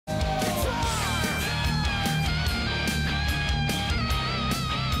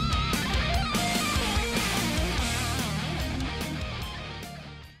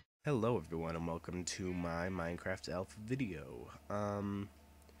Hello everyone and welcome to my Minecraft Alpha video.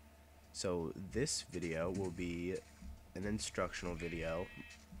 So this video will be an instructional video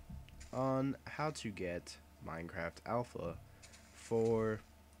on how to get Minecraft Alpha for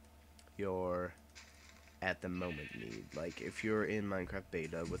your at the moment need. Like if you're in Minecraft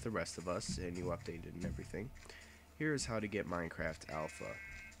Beta with the rest of us and you updated and everything, here's how to get Minecraft Alpha.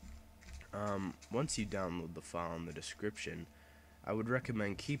 Once you download the file in the description, I would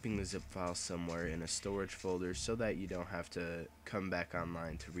recommend keeping the zip file somewhere in a storage folder so that you don't have to come back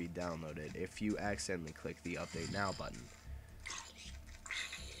online to re-download it if you accidentally click the update now button.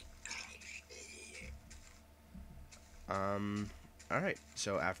 Alright,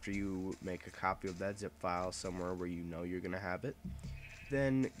 so after you make a copy of that zip file somewhere where you know you're gonna have it,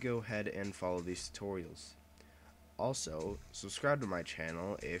 then go ahead and follow these tutorials. Also, subscribe to my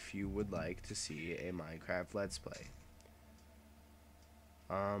channel if you would like to see a Minecraft Let's Play.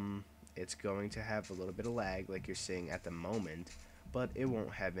 It's going to have a little bit of lag like you're seeing at the moment, but it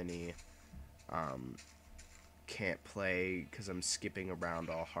won't have any, can't play because I'm skipping around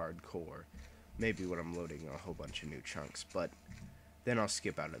all hardcore. Maybe when I'm loading a whole bunch of new chunks, but then I'll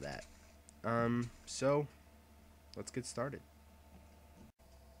skip out of that. So, let's get started.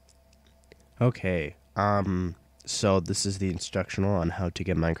 Okay, so this is the instructional on how to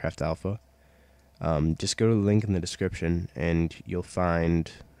get Minecraft Alpha. Just go to the link in the description and you'll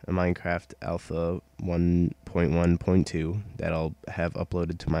find a Minecraft Alpha 1.1.2 that I'll have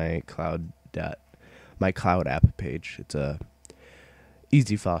uploaded to my cloud app page. It's a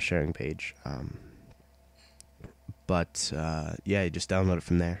easy file sharing page. Yeah, you just download it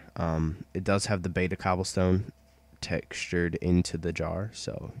from there. It does have the beta cobblestone textured into the jar,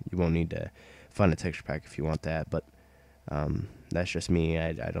 so you won't need to find a texture pack if you want that, but that's just me.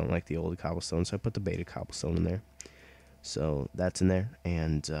 I don't like the old cobblestone, so I put the beta cobblestone in there. So that's in there,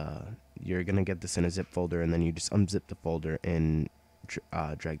 and you're gonna get this in a zip folder, and then you just unzip the folder and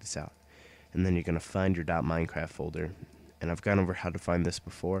drag this out, and then you're gonna find your .minecraft folder. And I've gone over how to find this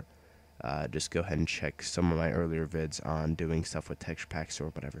before. Just go ahead and check some of my earlier vids on doing stuff with texture packs or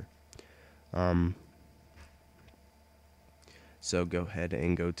whatever. So go ahead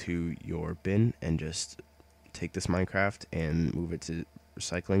and go to your bin and just take this Minecraft and move it to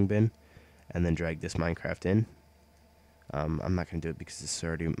recycling bin, and then drag this Minecraft in. I'm not going to do it because it's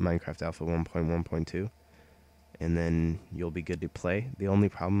already Minecraft Alpha 1.1.2, and then you'll be good to play. The only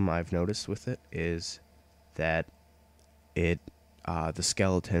problem I've noticed with it is that the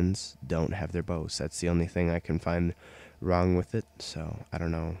skeletons don't have their bows. That's the only thing I can find wrong with it, so I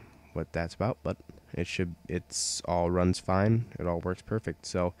don't know what that's about, but it's all runs fine. It all works perfect.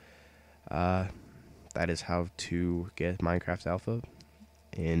 So that is how to get Minecraft Alpha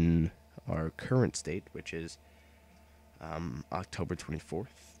in our current state, which is October 24th,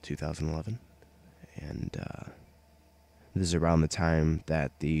 2011. And this is around the time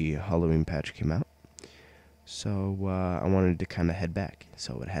that the Halloween patch came out. So I wanted to kind of head back.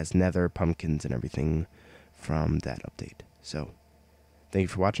 So it has nether, pumpkins, and everything from that update. So thank you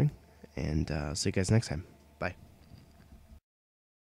for watching, and see you guys next time. Bye.